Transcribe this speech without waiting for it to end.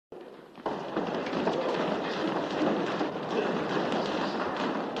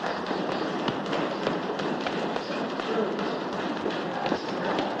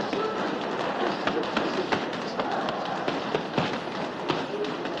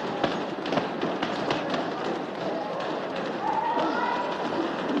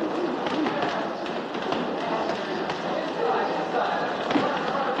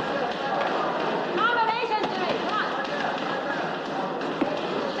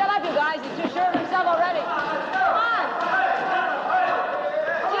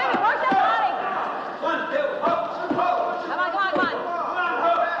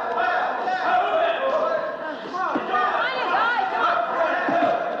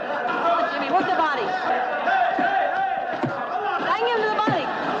Hang him to the body.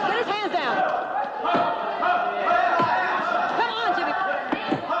 Get his hands down. Come on, Jimmy.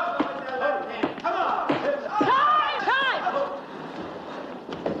 Come on.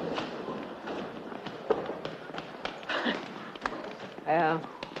 Time!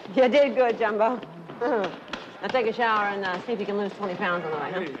 You did good, Jumbo. Now take a shower and see if you can lose 20 pounds on the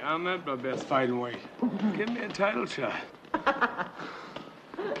way, huh? Hey, I'm at my best fighting weight. Give me a title shot.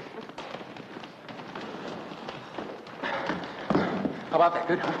 How about that?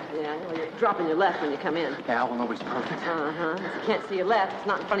 Good, huh? Yeah, well, you're dropping your left when you come in. Yeah, well, nobody's perfect. Uh-huh. If you can't see your left, it's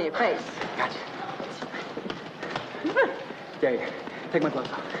not in front of your face. Gotcha. Jay, take my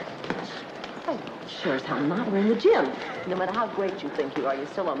gloves off. Hey, sure as hell not. We're in the gym. No matter how great you think you are, you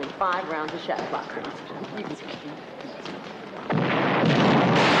still owe me 5 rounds of shadow boxing. You can see.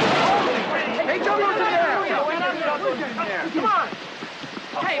 Hey, Jumbo's in there! Come on!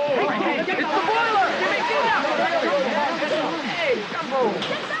 Hey, it's the boiler! Jimmy, get out! Hey, Jumbo!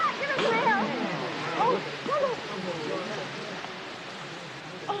 Get back! Give us the hell! Oh,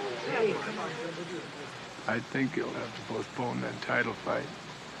 I think you'll have to postpone that title fight.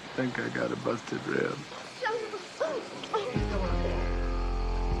 I think I got a busted rib.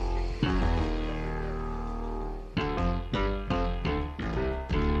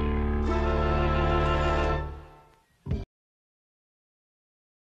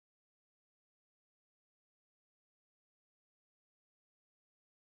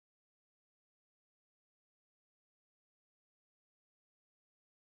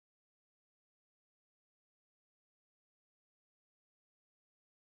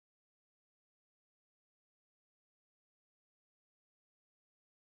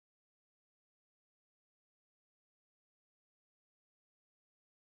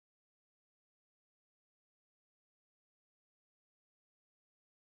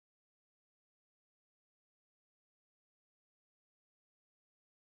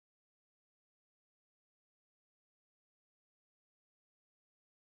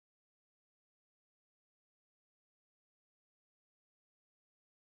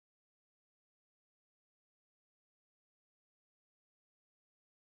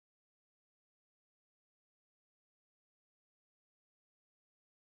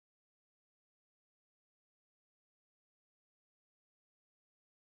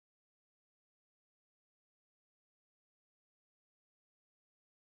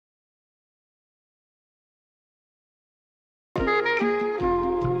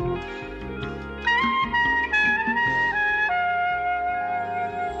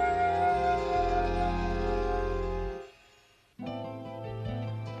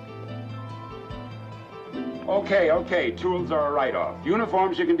 Okay, tools are a write-off.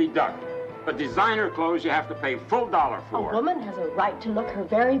 Uniforms you can deduct. But designer clothes you have to pay full dollar for. A woman has a right to look her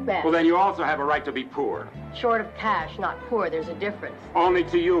very best. Well, then you also have a right to be poor. Short of cash, not poor, there's a difference. Only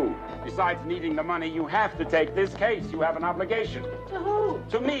to you. Besides needing the money, you have to take this case. You have an obligation. To who?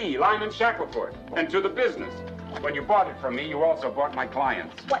 To me, Lyman Shackelford, and to the business. When you bought it from me, you also bought my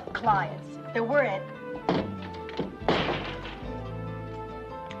clients. What clients? There weren't.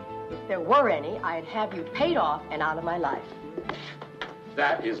 If there were any, I'd have you paid off and out of my life.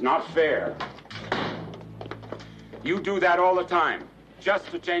 That is not fair. You do that all the time,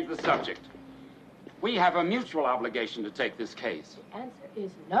 just to change the subject. We have a mutual obligation to take this case. The answer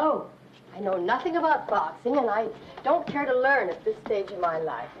is no. I know nothing about boxing, and I don't care to learn at this stage of my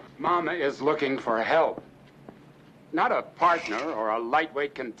life. Mama is looking for help. Not a partner or a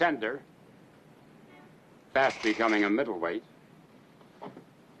lightweight contender. Fast becoming a middleweight.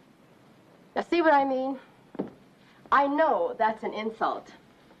 Now, see what I mean? I know that's an insult,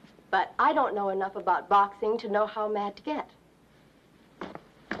 but I don't know enough about boxing to know how mad to get.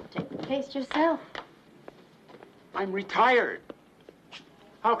 Take the case yourself. I'm retired.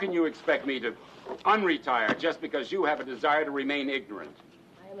 How can you expect me to unretire just because you have a desire to remain ignorant?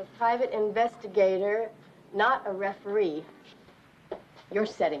 I am a private investigator, not a referee. You're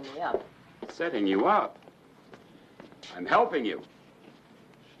setting me up. Setting you up? I'm helping you.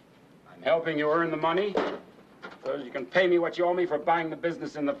 I'm helping you earn the money so you can pay me what you owe me for buying the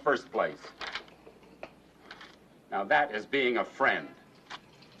business in the first place. Now that is being a friend.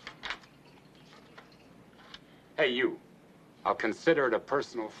 Hey, you. I'll consider it a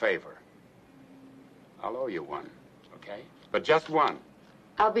personal favor. I'll owe you one, okay? But just one.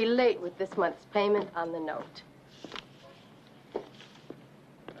 I'll be late with this month's payment on the note.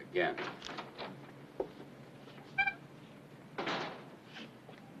 Again.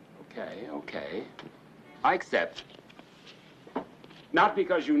 Okay. I accept. Not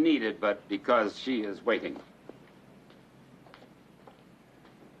because you need it, but because she is waiting.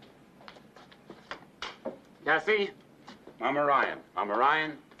 Cassie, Mama Ryan. Mama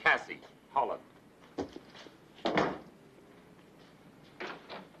Ryan, Cassie, Holland.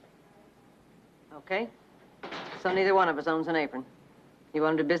 Okay. So neither one of us owns an apron. You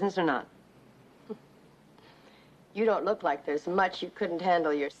want to do business or not? You don't look like there's much you couldn't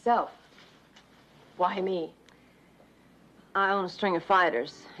handle yourself. Why me? I own a string of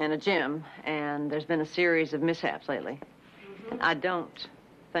fighters and a gym, and there's been a series of mishaps lately. I don't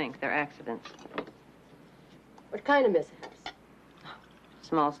think they're accidents. What kind of mishaps?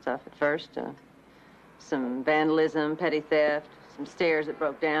 Small stuff at first. Some vandalism, petty theft, some stairs that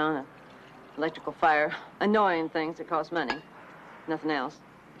broke down, an electrical fire, annoying things that cost money. Nothing else.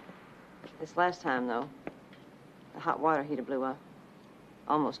 This last time, though, the hot water heater blew up.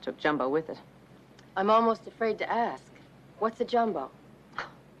 Almost took Jumbo with it. I'm almost afraid to ask. What's a jumbo?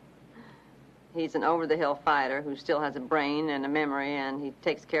 He's an over-the-hill fighter who still has a brain and a memory, and he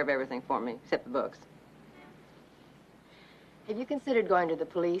takes care of everything for me, except the books. Have you considered going to the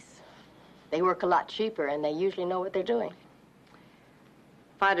police? They work a lot cheaper, and they usually know what they're doing.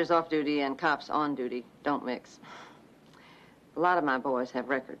 Fighters off duty and cops on duty don't mix. A lot of my boys have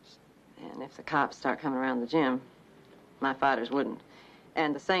records, and if the cops start coming around the gym, my fighters wouldn't.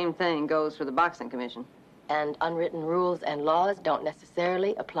 And the same thing goes for the boxing commission. And unwritten rules and laws don't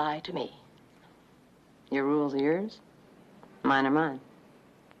necessarily apply to me. Your rules are yours, mine are mine.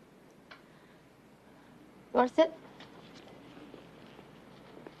 You want to sit?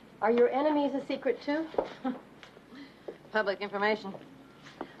 Are your enemies a secret, too? Public information.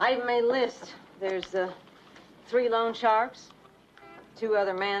 I even made a list. There's 3 loan sharks, 2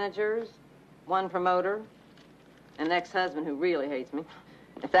 other managers, 1 promoter, an ex-husband who really hates me.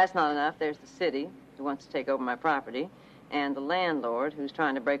 If that's not enough, there's the city, who wants to take over my property, and the landlord who's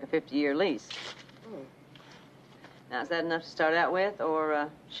trying to break a 50-year lease. Now, is that enough to start out with, or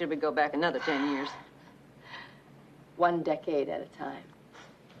should we go back another 10 years? 1 decade at a time.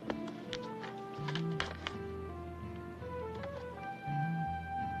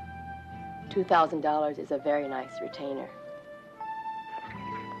 $2,000 is a very nice retainer.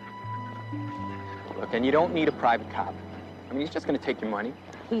 Look, and you don't need a private cop. I mean, he's just going to take your money.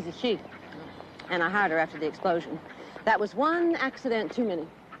 He's a chief, and I hired her after the explosion. That was 1 accident too many.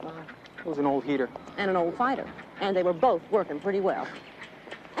 It was an old heater. And an old fighter, and they were both working pretty well.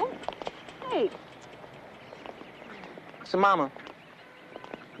 Oh, hey. So, Mama,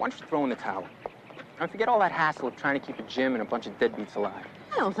 why don't you throw in the towel? And forget all that hassle of trying to keep a gym and a bunch of deadbeats alive.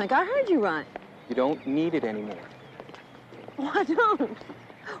 I don't think I heard you right. You don't need it anymore. Oh, I don't.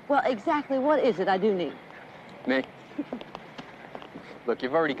 Well, exactly what is it I do need? Me? Look,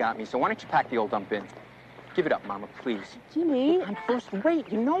 you've already got me, so why don't you pack the old dump in? Give it up, Mama, please. Jimmy. Look, I'm first rate.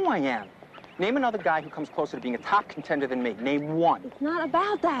 You know I am. Name another guy who comes closer to being a top contender than me. Name 1. It's not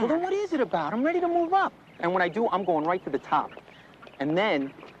about that. Well, then what is it about? I'm ready to move up. And when I do, I'm going right to the top. And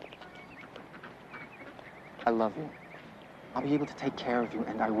then, I love you. I'll be able to take care of you,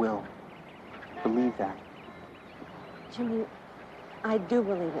 and I will. Believe that. Jimmy, I do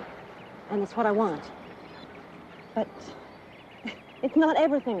believe it, and it's what I want. But it's not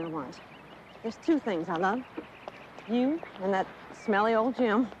everything I want. There's 2 things I love. You and that smelly old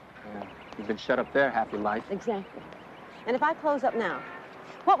gym. Yeah, you've been shut up there half your life. Exactly. And if I close up now,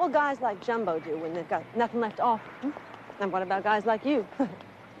 what will guys like Jumbo do when they've got nothing left to offer? And what about guys like you?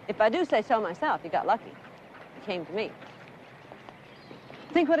 If I do say so myself, you got lucky. You came to me.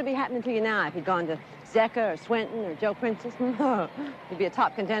 Think what would be happening to you now if you'd gone to Zecca or Swinton or Joe Princess? You'd be a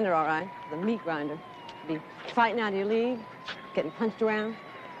top contender, all right, the meat grinder. You'd be fighting out of your league, getting punched around.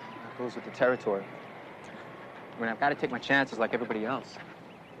 That goes with the territory. I mean, I've got to take my chances like everybody else.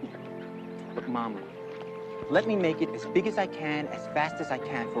 But, Mama, let me make it as big as I can, as fast as I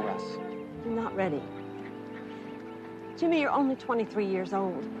can for us. You're not ready. Jimmy, you're only 23 years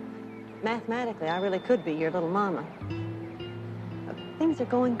old. Mathematically, I really could be your little mama. But things are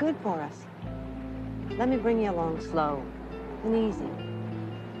going good for us. Let me bring you along slow and easy.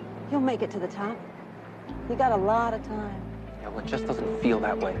 You'll make it to the top. You got a lot of time. Yeah, well, it just doesn't feel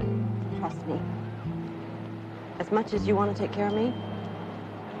that way. Trust me. As much as you want to take care of me,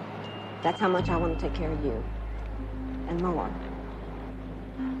 that's how much I want to take care of you. And more.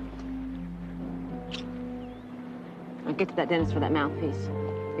 I'll get to that dentist for that mouthpiece.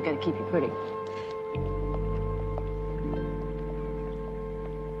 You gotta keep you pretty.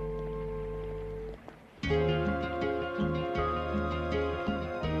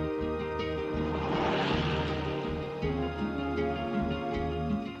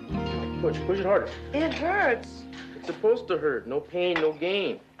 Push it harder. It hurts. It's supposed to hurt. No pain, no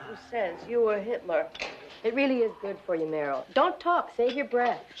gain. Who says you were Hitler? It really is good for you, Meryl. Don't talk. Save your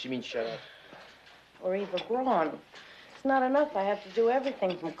breath. She means shut up. or overgrown. It's not enough. I have to do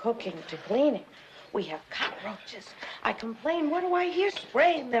everything from cooking to cleaning. We have cockroaches. I complain. What do I hear?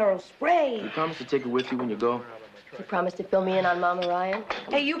 Spray, Meryl, spray. You promise to take it with you when you go? You promised to fill me in on Mama Ryan?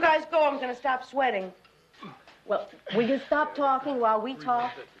 Hey, you guys go. I'm going to stop sweating. Well, will you stop talking while we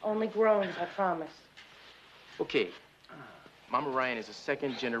talk? Only groans, I promise. Okay. Mama Ryan is a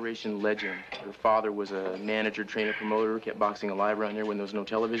second-generation legend. Her father was a manager, trainer, promoter, kept boxing alive around here when there was no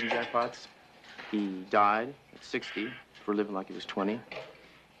television jackpots. He died at 60 for living like he was 20.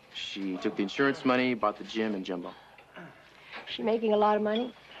 She took the insurance money, bought the gym and Jumbo. She making a lot of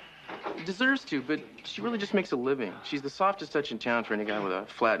money? Deserves to, but she really just makes a living. She's the softest touch in town for any guy with a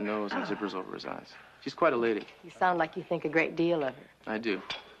flat nose and zippers over his eyes. She's quite a lady. You sound like you think a great deal of her. I do.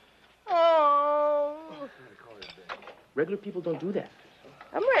 Oh. Regular people don't do that.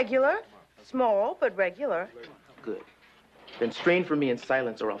 I'm regular. Small, but regular. Good. Then strain for me in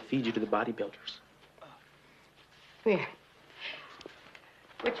silence or I'll feed you to the bodybuilders. Here.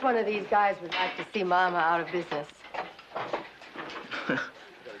 Which one of these guys would like to see Mama out of business?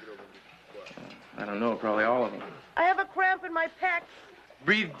 I don't know, probably all of them. I have a cramp in my pecs.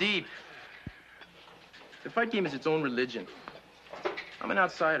 Breathe deep. The fight game is its own religion. I'm an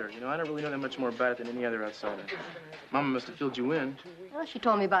outsider, you know. I don't really know that much more about it than any other outsider. Mama must have filled you in. Well, she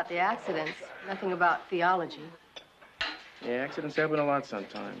told me about the accidents. Nothing about theology. Yeah, accidents happen a lot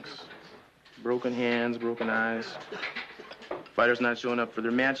sometimes. Broken hands, broken eyes. Fighters not showing up for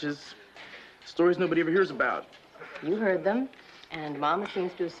their matches. Stories nobody ever hears about. You heard them, and Mama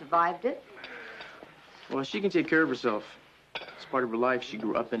seems to have survived it. Well, she can take care of herself. It's part of her life. She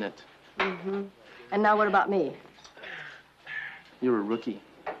grew up in it. Mm-hmm. And now what about me? You're a rookie.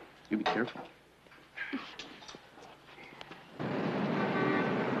 You be careful.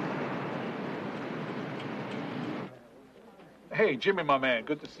 Hey, Jimmy, my man,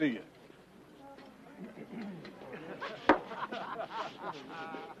 good to see you.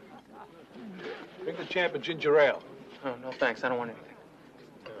 Bring the champ a ginger ale. Oh, no, thanks. I don't want anything.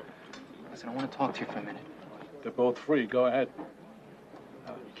 Listen, I want to talk to you for a minute. They're both free. Go ahead.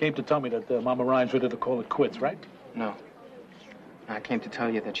 You came to tell me that Mama Ryan's ready to call it quits, right? No. I came to tell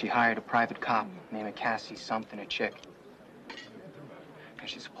you that she hired a private cop named CASSIE something, a chick. And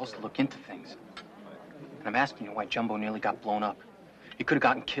she's supposed to look into things. And I'm asking you why Jumbo nearly got blown up. He could have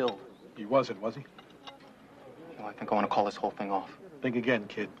gotten killed. He wasn't, was he? Well, I think I want to call this whole thing off. Think again,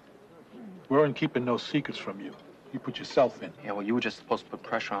 kid. We weren't keeping no secrets from you. You put yourself in. Yeah, well, you were just supposed to put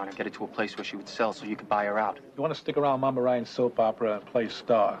pressure on her, get her to a place where she would sell so you could buy her out. You want to stick around Mama Ryan's soap opera and play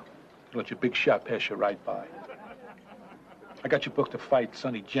star. You let your big shot pass you right by. I got you booked to fight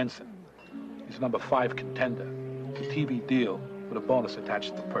Sonny Jensen. He's a #5 contender. It's a TV deal with a bonus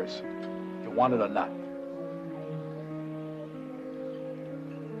attached to the purse. You want it or not?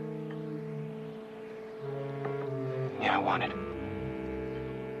 Yeah, I want it.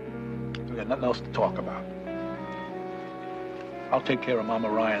 We got nothing else to talk about. I'll take care of Mama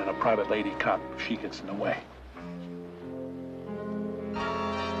Ryan and a private lady cop if she gets in the way.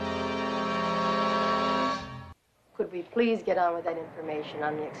 Could we please get on with that information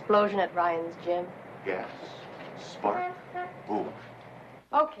on the explosion at Ryan's gym? Gas, spark, boom.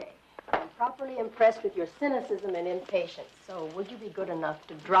 Okay. I'm properly impressed with your cynicism and impatience. So would you be good enough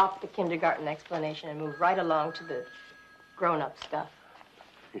to drop the kindergarten explanation and move right along to the grown-up stuff?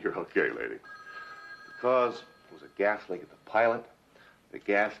 You're okay, lady. The cause was a gas leak at the pilot. The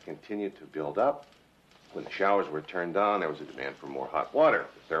gas continued to build up. When the showers were turned on, there was a demand for more hot water.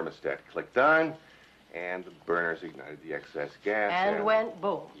 The thermostat clicked on, and the burners ignited the excess gas. And went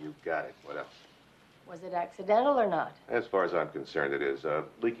boom. You got it. What else? Was it accidental or not? As far as I'm concerned, it is. A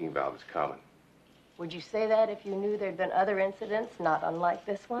leaking valve is common. Would you say that if you knew there'd been other incidents, not unlike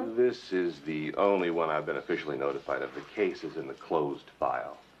this one? This is the only one I've been officially notified of. The case is in the closed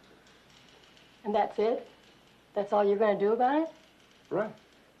file. And that's it? That's all you're going to do about it? Right.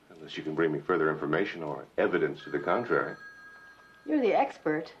 Unless you can bring me further information or evidence to the contrary. You're the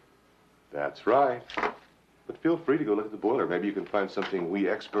expert. That's right. But feel free to go look at the boiler. Maybe you can find something we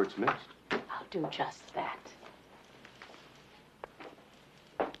experts missed. I'll do just that.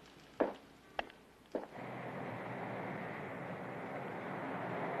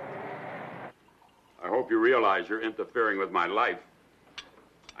 I hope you realize you're interfering with my life.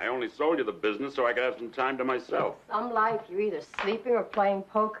 I only sold you the business so I could have some time to myself. Some life, you're either sleeping or playing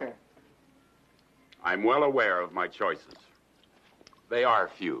poker. I'm well aware of my choices. They are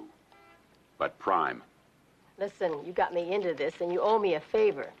few, but prime. Listen, you got me into this, and you owe me a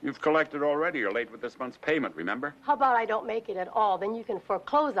favor. You've collected already. You're late with this month's payment, remember? How about I don't make it at all? Then you can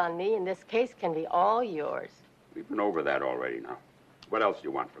foreclose on me, and this case can be all yours. We've been over that already now. What else do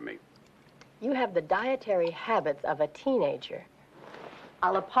you want from me? You have the dietary habits of a teenager.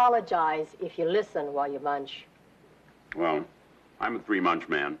 I'll apologize if you listen while you munch. Well, I'm a 3-munch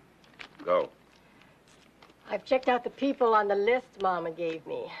man. Go. I've checked out the people on the list Mama gave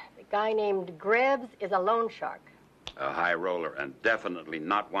me. The guy named Grebs is a loan shark. A high roller, and definitely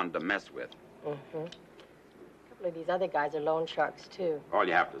not one to mess with. Mm-hmm. A couple of these other guys are loan sharks, too. All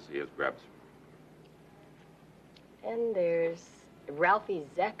you have to see is Grebs. And there's Ralphie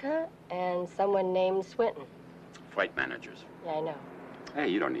Zecca and someone named Swinton. Flight managers. Yeah, I know. Hey,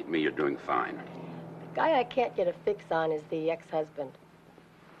 you don't need me. You're doing fine. The guy I can't get a fix on is the ex-husband.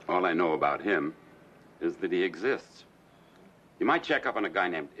 All I know about him is that he exists. You might check up on a guy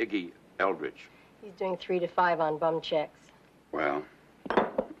named Iggy Eldridge. He's doing 3 to 5 on bum checks. Well,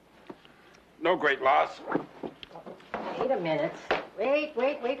 no great loss. Wait a minute. Wait.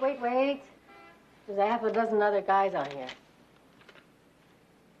 There's a half a dozen other guys on here.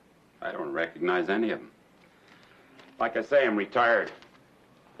 I don't recognize any of them. Like I say, I'm retired.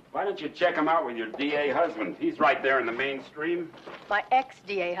 Why don't you check him out with your DA husband? He's right there in the mainstream. My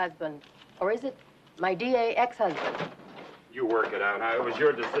ex-DA husband. Or is it my DA ex-husband? You work it out, huh? It was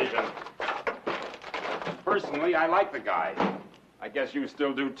your decision. Personally, I like the guy. I guess you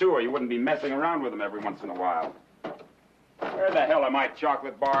still do, too, or you wouldn't be messing around with him every once in a while. Where the hell are my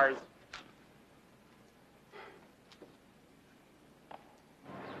chocolate bars?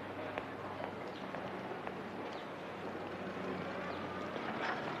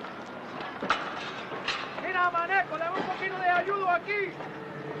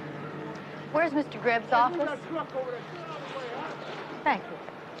 Where's Mr. Greb's office? Thank you.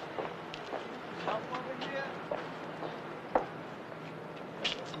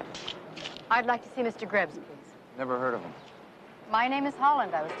 I'd like to see Mr. Grebs, please. Never heard of him. My name is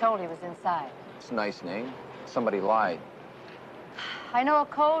Holland. I was told he was inside. It's a nice name. Somebody lied. I know a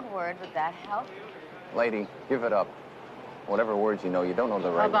code word. Would that help? Lady, give it up. Whatever words you know, you don't know the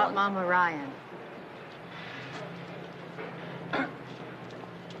right How about ones. Mama Ryan?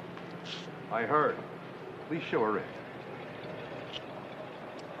 I heard. Please show her in.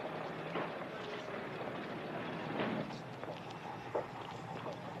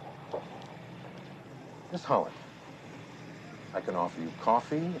 Miss Holland, I can offer you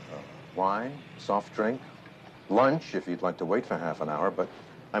coffee, wine, soft drink, lunch if you'd like to wait for half an hour, but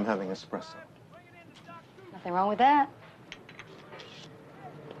I'm having espresso. Nothing wrong with that.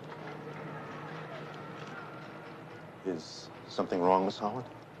 Is something wrong, Miss Holland?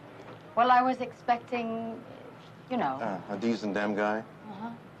 Well, I was expecting, you know. A D's and Dem guy? Uh-huh.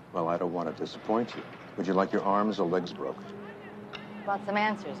 Well, I don't want to disappoint you. Would you like your arms or legs broken? Want some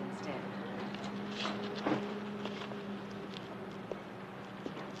answers instead.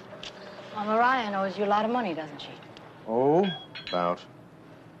 Mama Ryan owes you a lot of money, doesn't she? Oh, about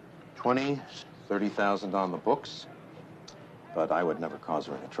 20, 30,000 on the books. But I would never cause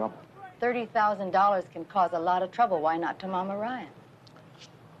her any trouble. $30,000 can cause a lot of trouble. Why not to Mama Ryan?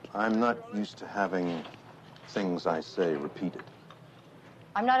 I'm not used to having things I say repeated.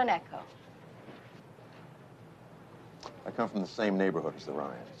 I'm not an echo. I come from the same neighborhood as the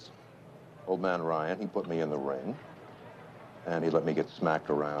Ryans. Old man Ryan, he put me in the ring, and he let me get smacked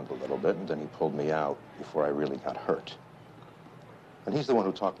around a little bit, and then he pulled me out before I really got hurt. And he's the one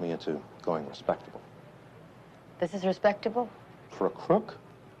who talked me into going respectable. This is respectable? For a crook,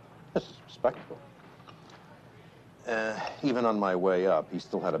 this is respectable. Even on my way up, he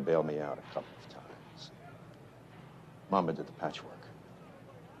still had to bail me out a couple of times. Mama did the patchwork.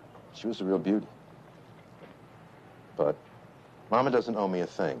 She was a real beauty. But Mama doesn't owe me a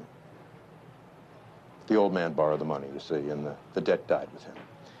thing. The old man borrowed the money, you see, and the debt died with him.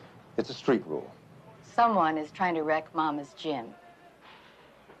 It's a street rule. Someone is trying to wreck Mama's gym.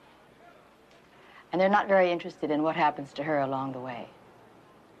 And they're not very interested in what happens to her along the way.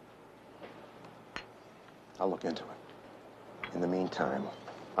 I'll look into it. In the meantime,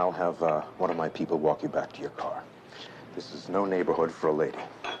 I'll have one of my people walk you back to your car. This is no neighborhood for a lady.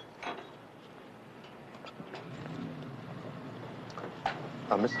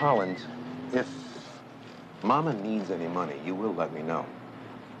 Miss Holland, if Mama needs any money, you will let me know.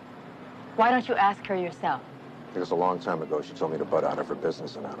 Why don't you ask her yourself? Because a long time ago, she told me to butt out of her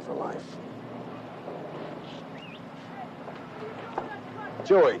business and out of her life.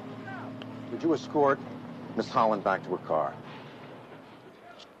 Joey, would you escort Miss Holland back to her car?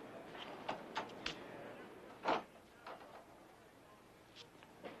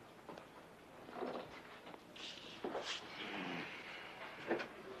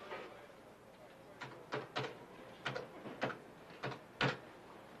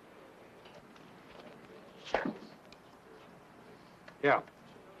 Yeah.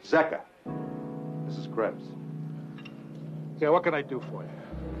 Zecca. Mrs. Krebs. Yeah, what can I do for you?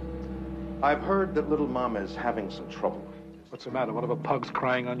 I've heard that little Mama is having some trouble. What's the matter? One of her pugs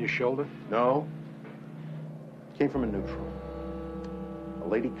crying on your shoulder? No. Came from a neutral. A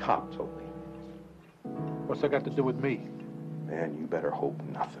lady cop told me. What's that got to do with me? Man, you better hope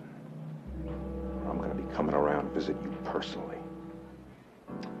nothing. I'm going to be coming around to visit you personally.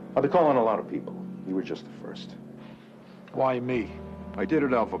 I'll be calling a lot of people. You were just the first. Why me? I did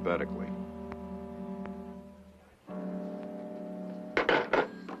it alphabetically.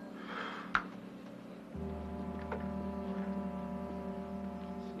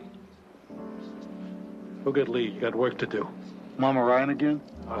 Go get Lee. You got work to do. Mama Ryan again?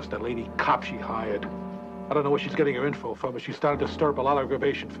 Oh, it's that lady cop she hired. I don't know where she's getting her info from, but she's starting to stir up a lot of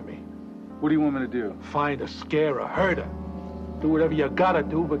aggravation for me. What do you want me to do? Find her, scare her, hurt her. Do whatever you gotta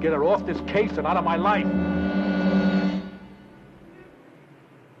do, but get her off this case and out of my life.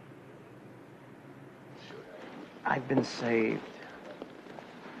 I've been saved.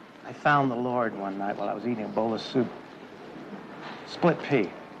 I found the Lord one night while I was eating a bowl of soup. Split pea.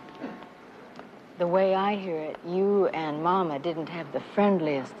 The way I hear it, you and Mama didn't have the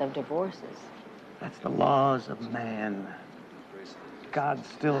friendliest of divorces. That's the laws of man. God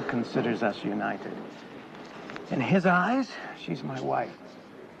still considers us united. In his eyes, she's my wife.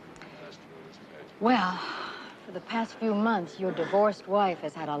 Well, for the past few months, your divorced wife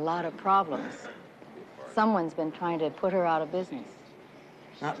has had a lot of problems. Someone's been trying to put her out of business.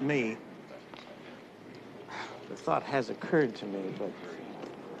 Not me. The thought has occurred to me, but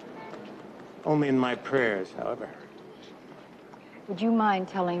only in my prayers, however. Would you mind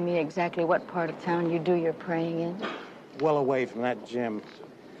telling me exactly what part of town you do your praying in? Well away from that gym.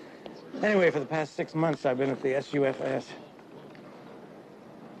 Anyway, for the past 6 months, I've been at the SUFS.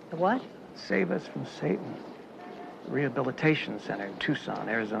 The what? Save Us from Satan. Rehabilitation Center in Tucson,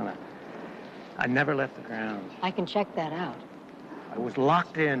 Arizona. I never left the grounds. I can check that out. I was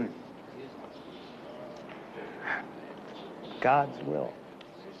locked in. God's will.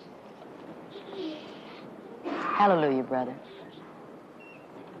 Hallelujah, brother.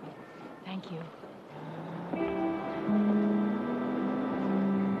 Thank you.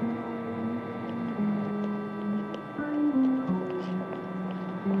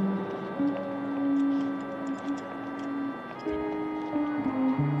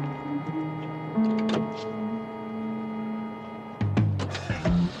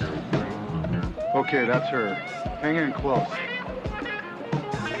 Okay, that's her. Hang in close.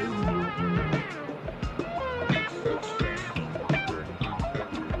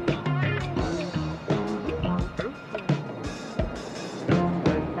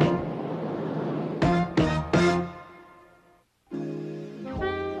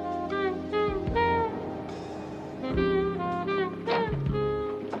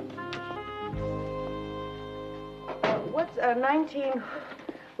 What's a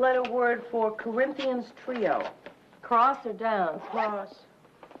 19-letter word for Corinthians trio? Cross or down? Cross.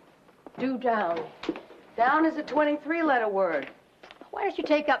 Do down. Down is a 23-letter word. Why don't you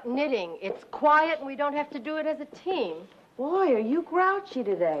take up knitting? It's quiet and we don't have to do it as a team. Boy, are you grouchy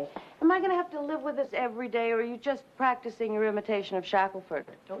today. Am I going to have to live with this every day, or are you just practicing your imitation of Shackelford?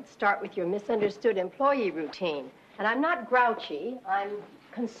 Don't start with your misunderstood employee routine. And I'm not grouchy, I'm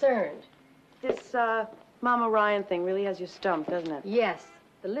concerned. This, Mama Ryan thing really has you stumped, doesn't it? Yes.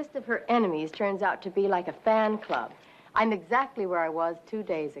 The list of her enemies turns out to be like a fan club. I'm exactly where I was 2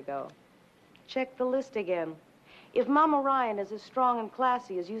 days ago. Check the list again. If Mama Ryan is as strong and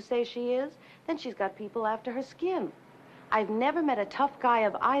classy as you say she is, then she's got people after her skin. I've never met a tough guy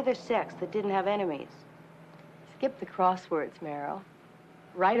of either sex that didn't have enemies. Skip the crosswords, Meryl.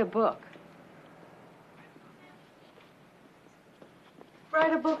 Write a book.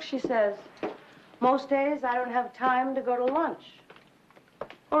 Write a book, she says. Most days I don't have time to go to lunch.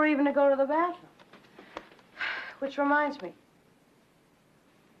 Or even to go to the bathroom. Which reminds me.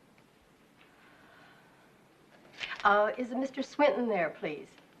 Is Mr. Swinton there, please?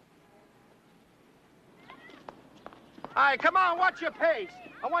 All right, come on, watch your pace.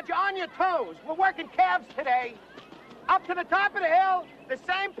 I want you on your toes. We're working calves today. Up to the top of the hill, the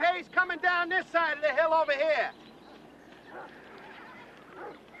same pace coming down this side of the hill over here.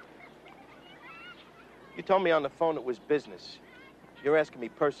 You told me on the phone it was business. You're asking me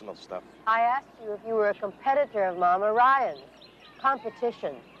personal stuff. I asked you if you were a competitor of Mama Ryan's.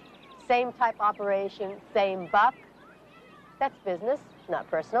 Competition. Same type operation, same buck. That's business, not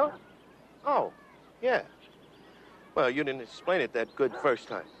personal. Oh, yeah. Well, you didn't explain it that good first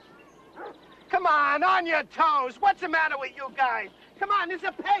time. Come on your toes. What's the matter with you guys? Come on, there's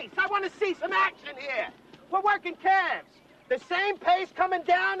a pace. I want to see some action here. We're working calves. The same pace coming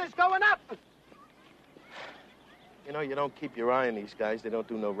down is going up. You know, you don't keep your eye on these guys. They don't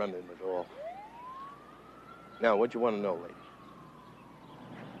do no running at all. Now, what you want to know, lady?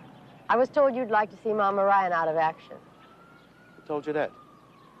 I was told you'd like to see Mama Ryan out of action. Who told you that?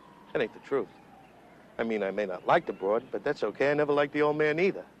 That ain't the truth. I mean, I may not like the broad, but that's okay. I never liked the old man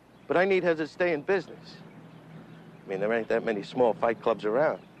either. But I need her to stay in business. I mean, there ain't that many small fight clubs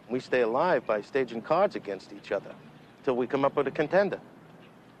around. We stay alive by staging cards against each other till we come up with a contender.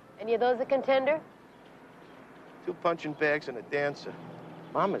 Any of those a contender? 2 punching bags and a dancer.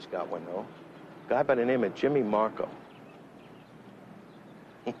 Mama's got one, though. Guy by the name of Jimmy Marco.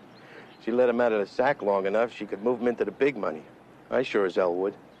 She let him out of the sack long enough, she could move him into the big money. I sure as hell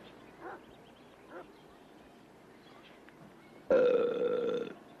would.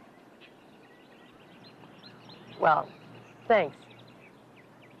 Well, thanks.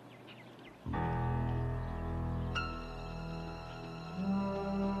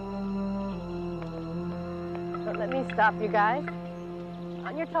 But let me stop you guys.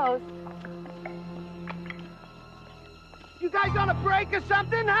 On your toes. You guys on a break or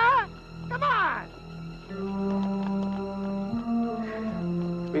something, huh? Come on!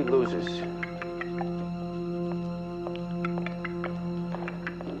 3 losers.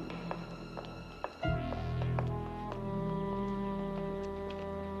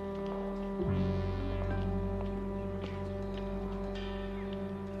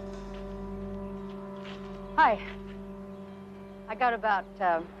 Hi. I got about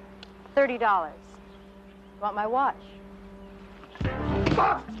 $30. Want my watch?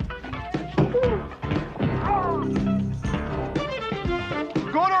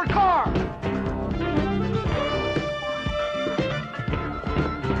 Go to her car!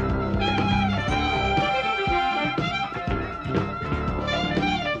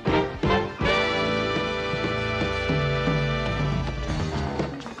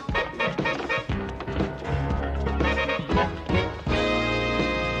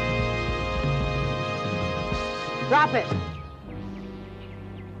 Drop it.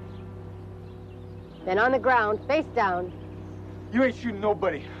 Then on the ground, face down. You ain't shooting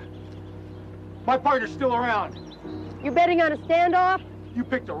nobody. My partner's still around. You betting on a standoff? You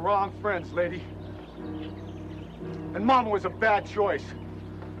picked the wrong friends, lady. And Mama was a bad choice.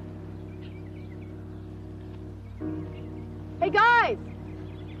 Hey, guys!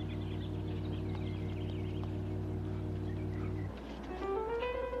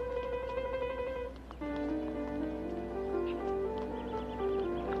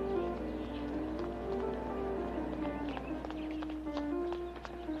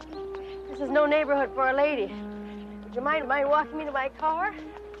 This is no neighborhood for a lady. Would you mind walking me to my car?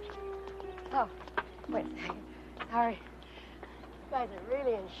 Oh, wait a second. Sorry. You guys are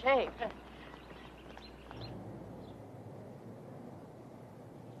really in shape.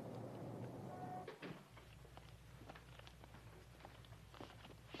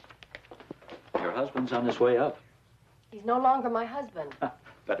 Your husband's on his way up. He's no longer my husband.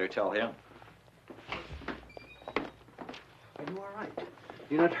 Better tell him. Are you all right?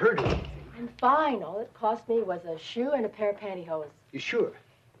 You're not hurt or anything? I'm fine. All it cost me was a shoe and a pair of pantyhose. You sure?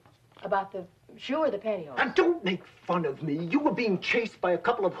 About the shoe or the pantyhose? Now, don't make fun of me. You were being chased by a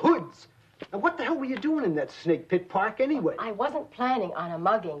couple of hoods. Now, what the hell were you doing in that snake pit park anyway? I wasn't planning on a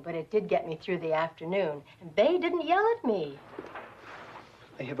mugging, but it did get me through the afternoon. And they didn't yell at me.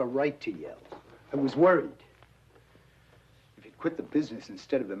 I have a right to yell. I was worried. If you'd quit the business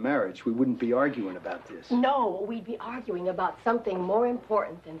instead of the marriage, we wouldn't be arguing about this. No, we'd be arguing about something more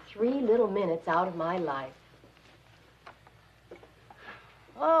important than 3 little minutes out of my life.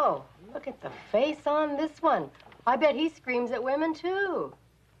 Oh, look at the face on this one. I bet he screams at women, too.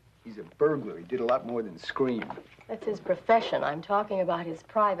 He's a burglar. He did a lot more than scream. That's his profession. I'm talking about his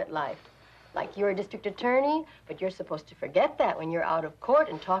private life. Like you're a district attorney, but you're supposed to forget that when you're out of court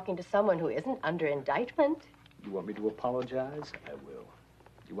and talking to someone who isn't under indictment. You want me to apologize? I will.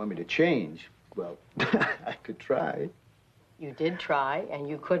 You want me to change? Well, I could try. You did try, and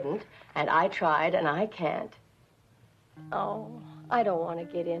you couldn't. And I tried, and I can't. Oh, I don't want to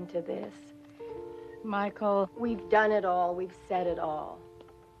get into this. Michael, we've done it all. We've said it all.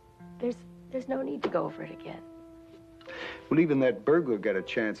 There's no need to go over it again. Well, even that burglar got a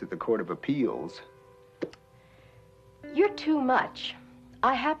chance at the Court of Appeals. You're too much.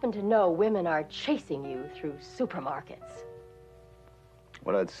 I happen to know women are chasing you through supermarkets.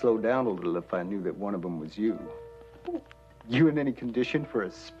 Well, I'd slow down a little if I knew that one of them was you. You in any condition for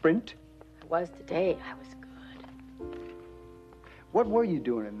a sprint? I was today. I was good. What were you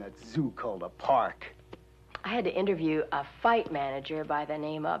doing in that zoo called a park? I had to interview a fight manager by the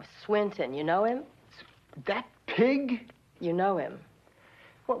name of Swinton. You know him? That pig? You know him.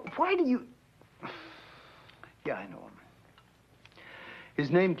 Well, why do you... Yeah, I know him. His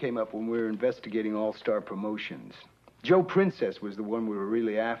name came up when we were investigating All-Star Promotions. Joe Princess was the one we were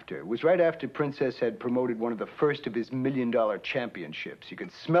really after. It was right after Princess had promoted one of the first of his $1 million championships. You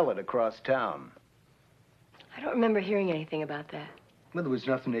could smell it across town. I don't remember hearing anything about that. Well, there was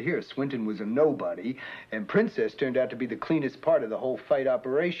nothing to hear. Swinton was a nobody, and Princess turned out to be the cleanest part of the whole fight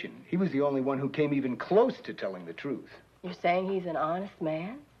operation. He was the only one who came even close to telling the truth. You're saying he's an honest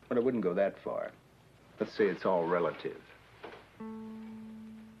man? But I wouldn't go that far. Let's say it's all relative.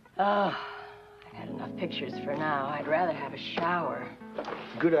 Oh, I've had enough pictures for now. I'd rather have a shower.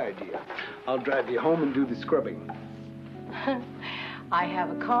 Good idea. I'll drive you home and do the scrubbing. I have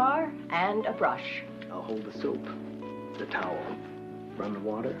a car and a brush. I'll hold the soap, the towel, run the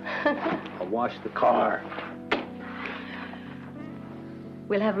water. I'll wash the car.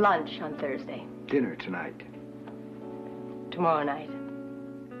 We'll have lunch on Thursday. Dinner tonight. Tomorrow night.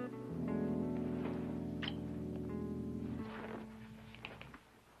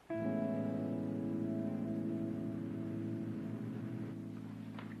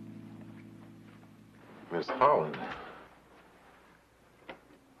 Miss Holland.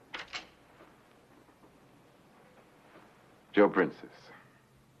 Joe Princess.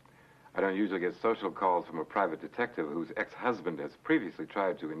 I don't usually get social calls from a private detective whose ex-husband has previously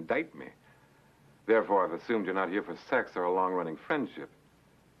tried to indict me. Therefore, I've assumed you're not here for sex or a long-running friendship.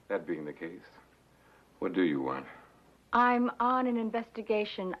 That being the case, what do you want? I'm on an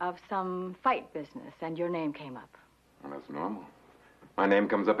investigation of some fight business, and your name came up. Well, that's normal. My name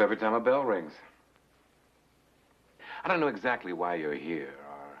comes up every time a bell rings. I don't know exactly why you're here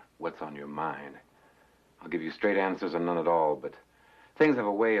or what's on your mind. I'll give you straight answers or none at all, but things have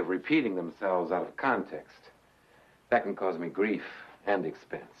a way of repeating themselves out of context. That can cause me grief and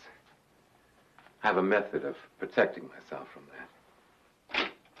expense. I have a method of protecting myself from that.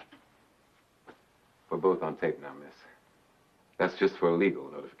 We're both on tape now, miss. That's just for legal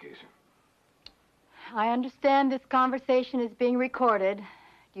notification. I understand this conversation is being recorded.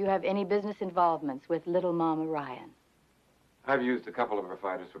 Do you have any business involvements with Little Mama Ryan? I've used a couple of her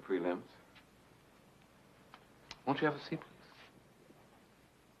fighters for prelims. Won't you have a seat, please?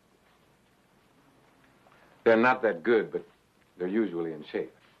 They're not that good, but they're usually in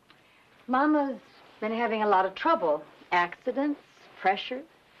shape. Mama's been having a lot of trouble. Accidents, pressure,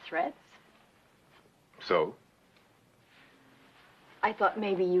 threats. So? I thought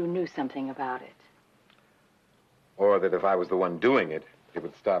maybe you knew something about it. Or that if I was the one doing it, it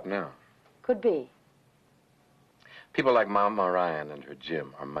would stop now. Could be. People like Mama Ryan and her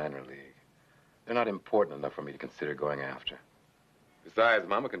gym are minor league. They're not important enough for me to consider going after. Besides,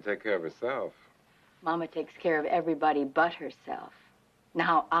 Mama can take care of herself. Mama takes care of everybody but herself.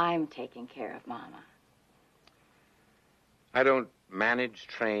 Now I'm taking care of Mama. I don't manage,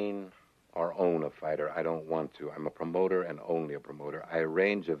 train, or own a fighter. I don't want to. I'm a promoter and only a promoter. I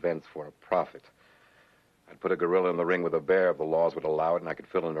arrange events for a profit. I'd put a gorilla in the ring with a bear if the laws would allow it, and I could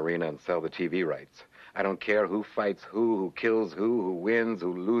fill an arena and sell the TV rights. I don't care who fights who kills who wins,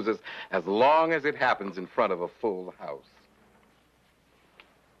 who loses, as long as it happens in front of a full house.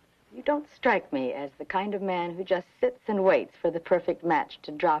 You don't strike me as the kind of man who just sits and waits for the perfect match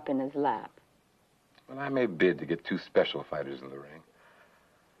to drop in his lap. Well, I may bid to get two special fighters in the ring.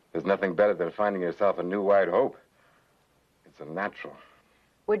 There's nothing better than finding yourself a new wide hope. It's a natural.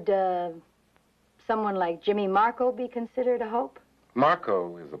 Would, someone like Jimmy Marco be considered a hope?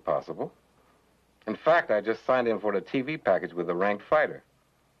 Marco is a possible. In fact, I just signed him for a TV package with a ranked fighter.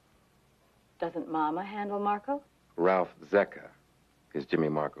 Doesn't Mama handle Marco? Ralph Zecca is Jimmy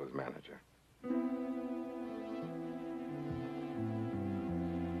Marco's manager.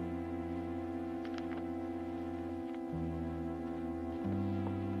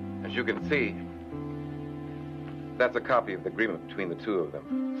 As you can see, that's a copy of the agreement between the two of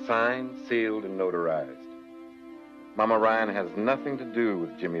them. Signed, sealed, and notarized. Mama Ryan has nothing to do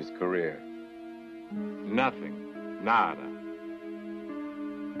with Jimmy's career. Nothing. Nada.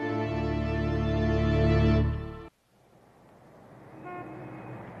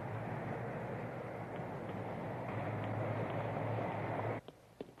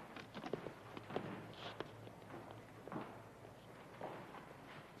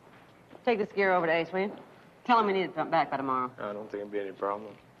 Take this gear over to Ace, will you? Tell him we need to jump back by tomorrow. I don't think it'll be any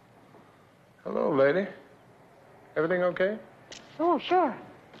problem. Hello, lady. Everything okay? Oh, sure.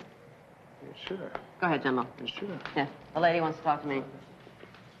 You sure? Go ahead, Jumbo. You sure? Yeah, the lady wants to talk to me.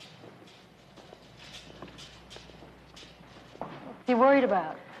 What's he worried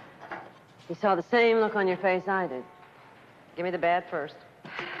about? He saw the same look on your face I did. Give me the bad first.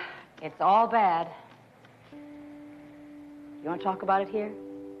 It's all bad. You want to talk about it here?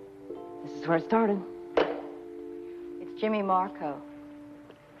 This is where it started. Jimmy Marco.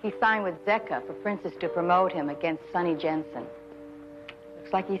 He signed with Zecca for Princess to promote him against Sonny Jensen.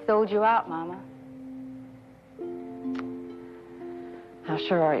 Looks like he sold you out, Mama. How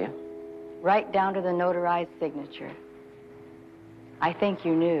sure are you? Right down to the notarized signature. I think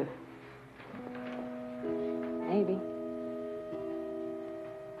you knew. Maybe.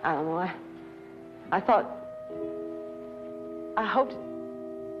 I don't know. I thought... I hoped...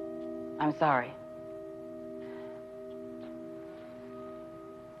 I'm sorry.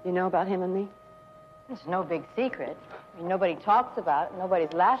 You know about him and me? It's no big secret. I mean, nobody talks about it.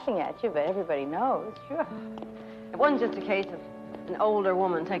 Nobody's laughing at you, but everybody knows. Sure. It wasn't just a case of an older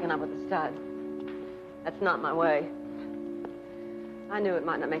woman taken up with a stud. That's not my way. I knew it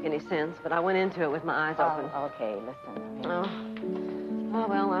might not make any sense, but I went into it with my eyes open. Okay, listen. Oh,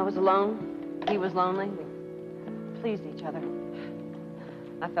 well, I was alone. He was lonely. We pleased each other.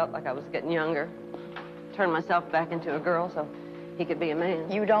 I felt like I was getting younger. Turned myself back into a girl so he could be a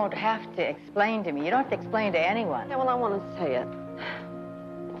man. You don't have to explain to me. You don't have to explain to anyone. Yeah, well, I want to say it.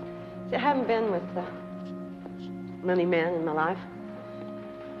 See, I haven't been with many men in my life.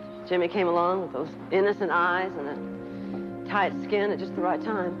 Jimmy came along with those innocent eyes and a tight skin at just the right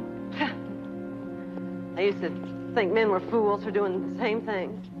time. I used to think men were fools for doing the same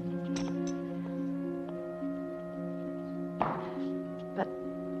thing. But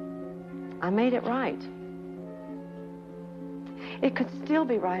I made it right. It could still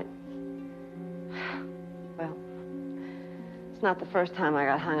be right. Well, it's not the first time I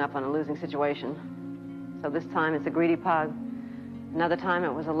got hung up on a losing situation. So this time it's a greedy pug. Another time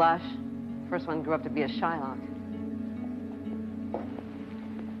it was a lush. First one grew up to be a Shylock.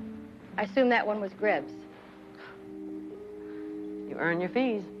 I assume that one was Greb's. You earn your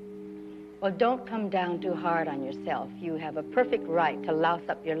fees. Well, don't come down too hard on yourself. You have a perfect right to louse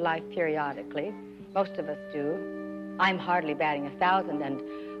up your life periodically. Most of us do. I'm hardly batting 1,000, and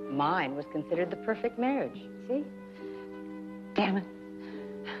mine was considered the perfect marriage. See? Damn it.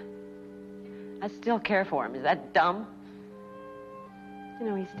 I still care for him. Is that dumb? You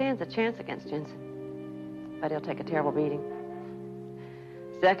know, he stands a chance against Jensen. But he'll take a terrible beating.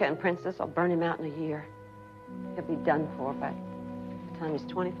 Zecca and Princess will burn him out in a year. He'll be done for by the time he's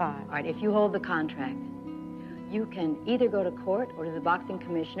 25. All right, if you hold the contract, you can either go to court or to the boxing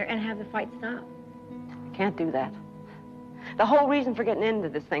commissioner and have the fight stop. I can't do that. The whole reason for getting into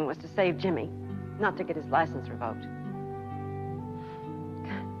this thing was to save Jimmy, not to get his license revoked.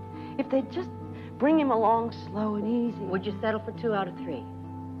 If they'd just bring him along slow and easy. Would you settle for 2 out of 3?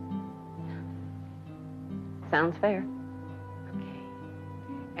 Sounds fair.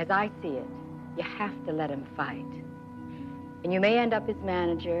 As I see it, you have to let him fight. And you may end up his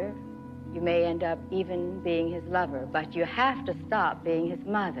manager, you may end up even being his lover, but you have to stop being his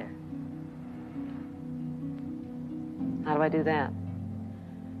mother. How do I do that?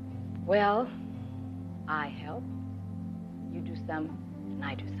 Well, I help. You do some, and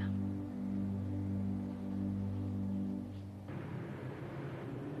I do some.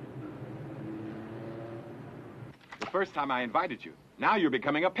 The first time I invited you. Now you're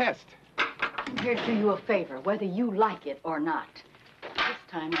becoming a pest. I'm here to do you a favor, whether you like it or not. This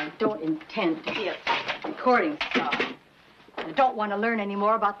time I don't intend to be a recording star. I don't want to learn any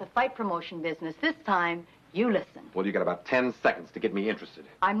more about the fight promotion business. This time, you listen. Well, you got about 10 seconds to get me interested.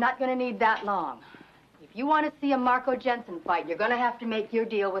 I'm not going to need that long. If you want to see a Marco Jensen fight, you're going to have to make your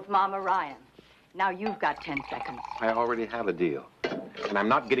deal with Mama Ryan. Now you've got 10 seconds. I already have a deal. And I'm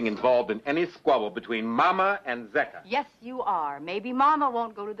not getting involved in any squabble between Mama and Zecca. Yes, you are. Maybe Mama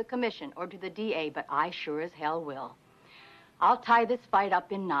won't go to the commission or to the DA, but I sure as hell will. I'll tie this fight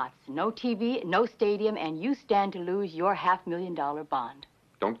up in knots. No TV, no stadium, and you stand to lose your $500,000 bond.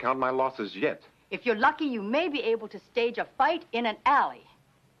 Don't count my losses yet. If you're lucky, you may be able to stage a fight in an alley.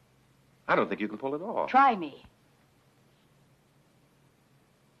 I don't think you can pull it off. Try me.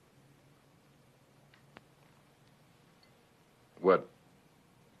 What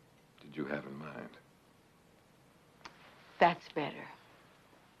did you have in mind? That's better.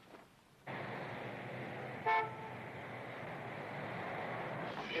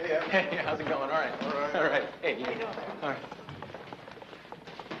 Hey, how's it going? All right. All right. Hey, you doing? All right.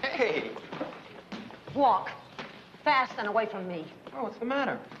 Hey. Walk. Fast and away from me. Oh, what's the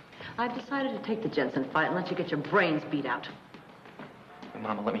matter? I've decided to take the Jensen fight and let you get your brains beat out.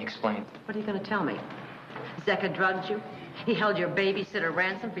 Mama, let me explain. What are you going to tell me? Zecca drugged you? He held your babysitter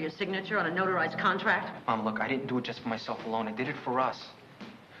ransom for your signature on a notarized contract? Mom, look, I didn't do it just for myself alone. I did it for us.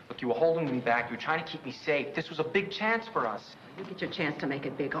 Look, you were holding me back. You were trying to keep me safe. This was a big chance for us. You get your chance to make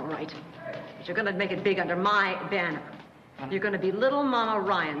it big, all right. But you're going to make it big under my banner. You're going to be little Mama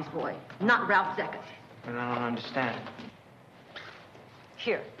Ryan's boy, not Ralph Zecca's. I don't understand.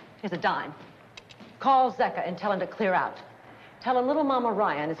 Here, here's a dime. Call Zecca and tell him to clear out. Tell him little Mama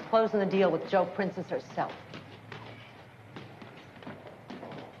Ryan is closing the deal with Joe Princess herself.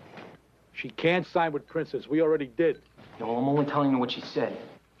 She can't sign with Princess. We already did. No, I'm only telling you what she said.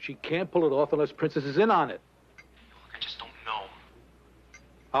 She can't pull it off unless Princess is in on it. I just don't know.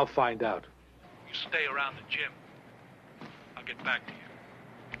 I'll find out. You stay around the gym. I'll get back to you.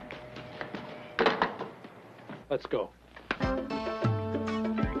 Let's go.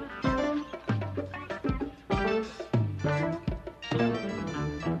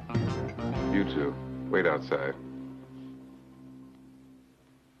 You two, wait outside.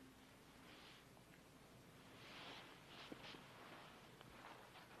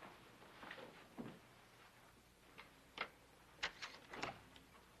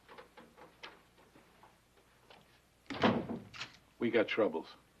 We got troubles.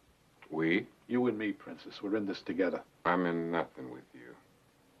 We? You and me, Princess. We're in this together. I'm in nothing with you.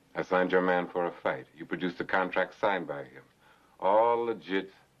 I signed your man for a fight. You produced a contract signed by him. All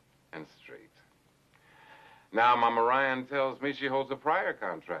legit and straight. Now, Mama Ryan tells me she holds a prior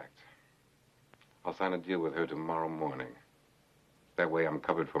contract. I'll sign a deal with her tomorrow morning. That way I'm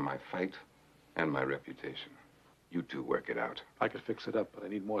covered for my fight and my reputation. You two work it out. I could fix it up, but I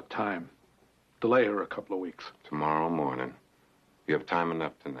need more time. Delay her a couple of weeks. Tomorrow morning. You have time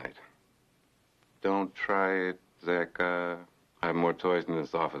enough tonight. Don't try it, Zecca. I have more toys in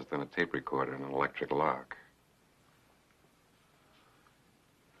this office than a tape recorder and an electric lock.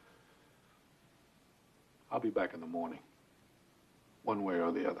 I'll be back in the morning. One way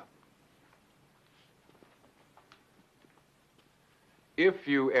or the other. If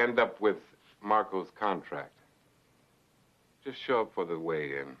you end up with Marco's contract, just show up for the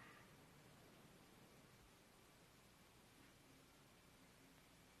weigh-in.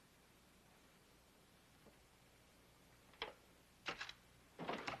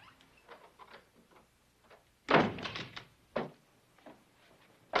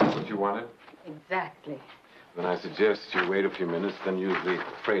 What you wanted? Exactly. Then I suggest you wait a few minutes, then use the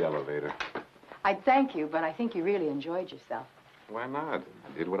freight elevator. I'd thank you, but I think you really enjoyed yourself. Why not?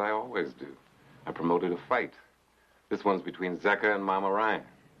 I did what I always do. I promoted a fight. This one's between Zecca and Mama Ryan.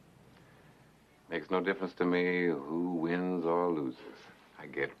 Makes no difference to me who wins or loses. I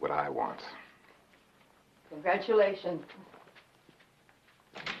get what I want. Congratulations.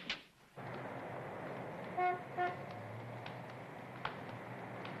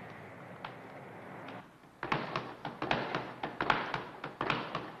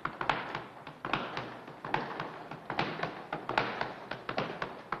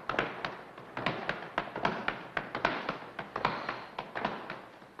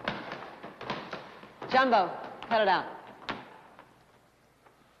 Jumbo, cut it out.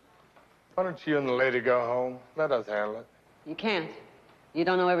 Why don't you and the lady go home? Let us handle it. You can't. You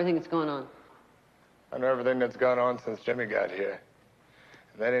don't know everything that's going on. I know everything that's gone on since Jimmy got here.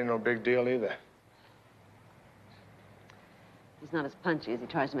 And that ain't no big deal either. He's not as punchy as he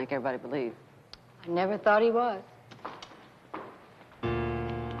tries to make everybody believe. I never thought he was.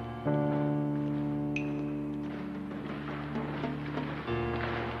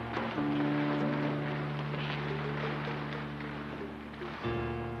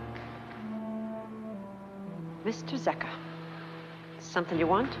 Mr. Zecca, something you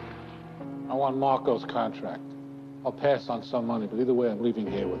want? I want Marco's contract. I'll pass on some money, but either way, I'm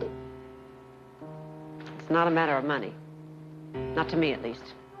leaving here with it. It's not a matter of money. Not to me, at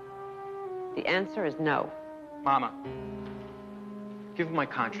least. The answer is no. Mama, give him my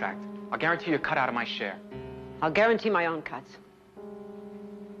contract. I'll guarantee you a cut out of my share. I'll guarantee my own cuts.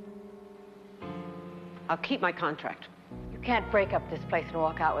 I'll keep my contract. You can't break up this place and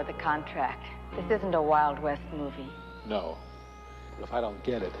walk out with a contract. This isn't a Wild West movie. No. But if I don't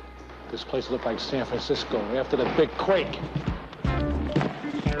get it, this place will look like San Francisco after the big quake.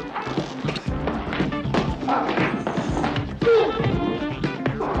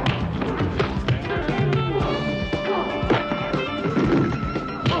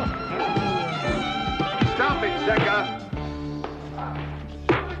 Stop it, Zecca!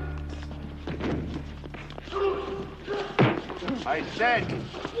 I said,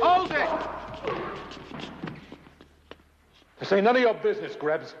 hold it! This ain't none of your business,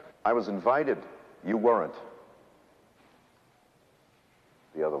 Grebs. I was invited. You weren't.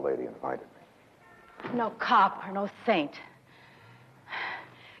 The other lady invited me. No cop or no saint.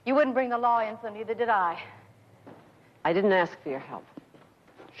 You wouldn't bring the law in, so neither did I. I didn't ask for your help.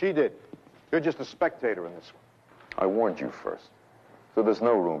 She did. You're just a spectator in this one. I warned you first. So there's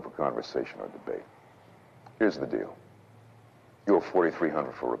no room for conversation or debate. Here's the deal. You owe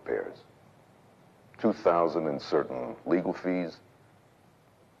 $4,300 for repairs. $2,000 in certain legal fees,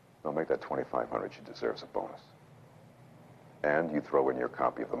 I'll make that $2,500. She deserves a bonus. And you throw in your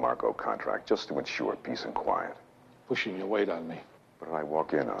copy of the Marco contract just to ensure peace and quiet. Pushing your weight on me. What did I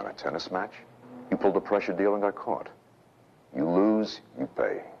walk in on, a tennis match? You pulled a pressure deal and got caught. You lose, you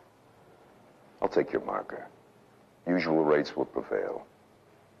pay. I'll take your marker. Usual rates will prevail.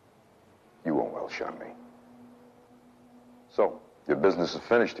 You won't well shun me. So, your business is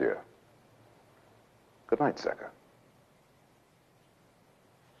finished here. Good night, Secker.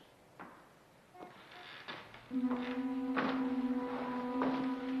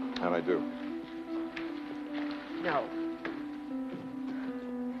 How'd I do? No.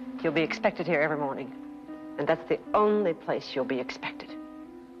 You'll be expected here every morning. And that's the only place you'll be expected.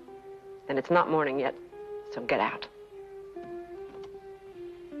 And it's not morning yet, so get out.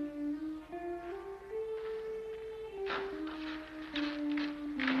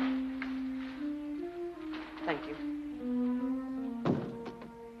 Thank you.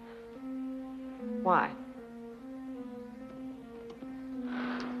 Why?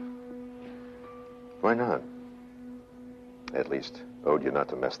 Why not? At least, owed you not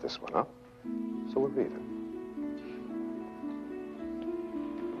to mess this one up. So we're even.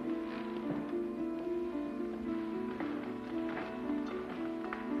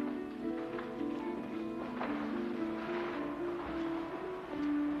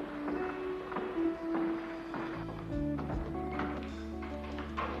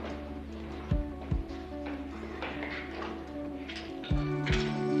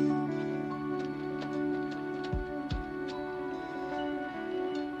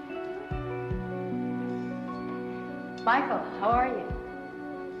 Michael, how are you?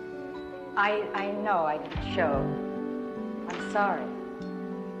 I know I didn't show. I'm sorry.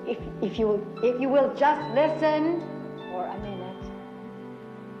 If you will just listen for a minute.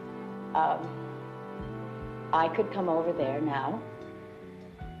 I could come over there now.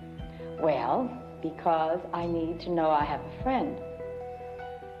 Well, because I need to know I have a friend.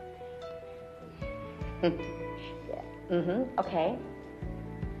 Yeah. Okay.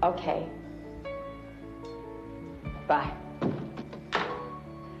 Okay. Bye.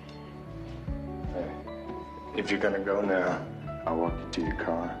 If you're gonna go now, I'll walk you to your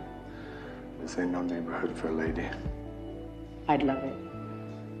car. This ain't no neighborhood for a lady. I'd love it.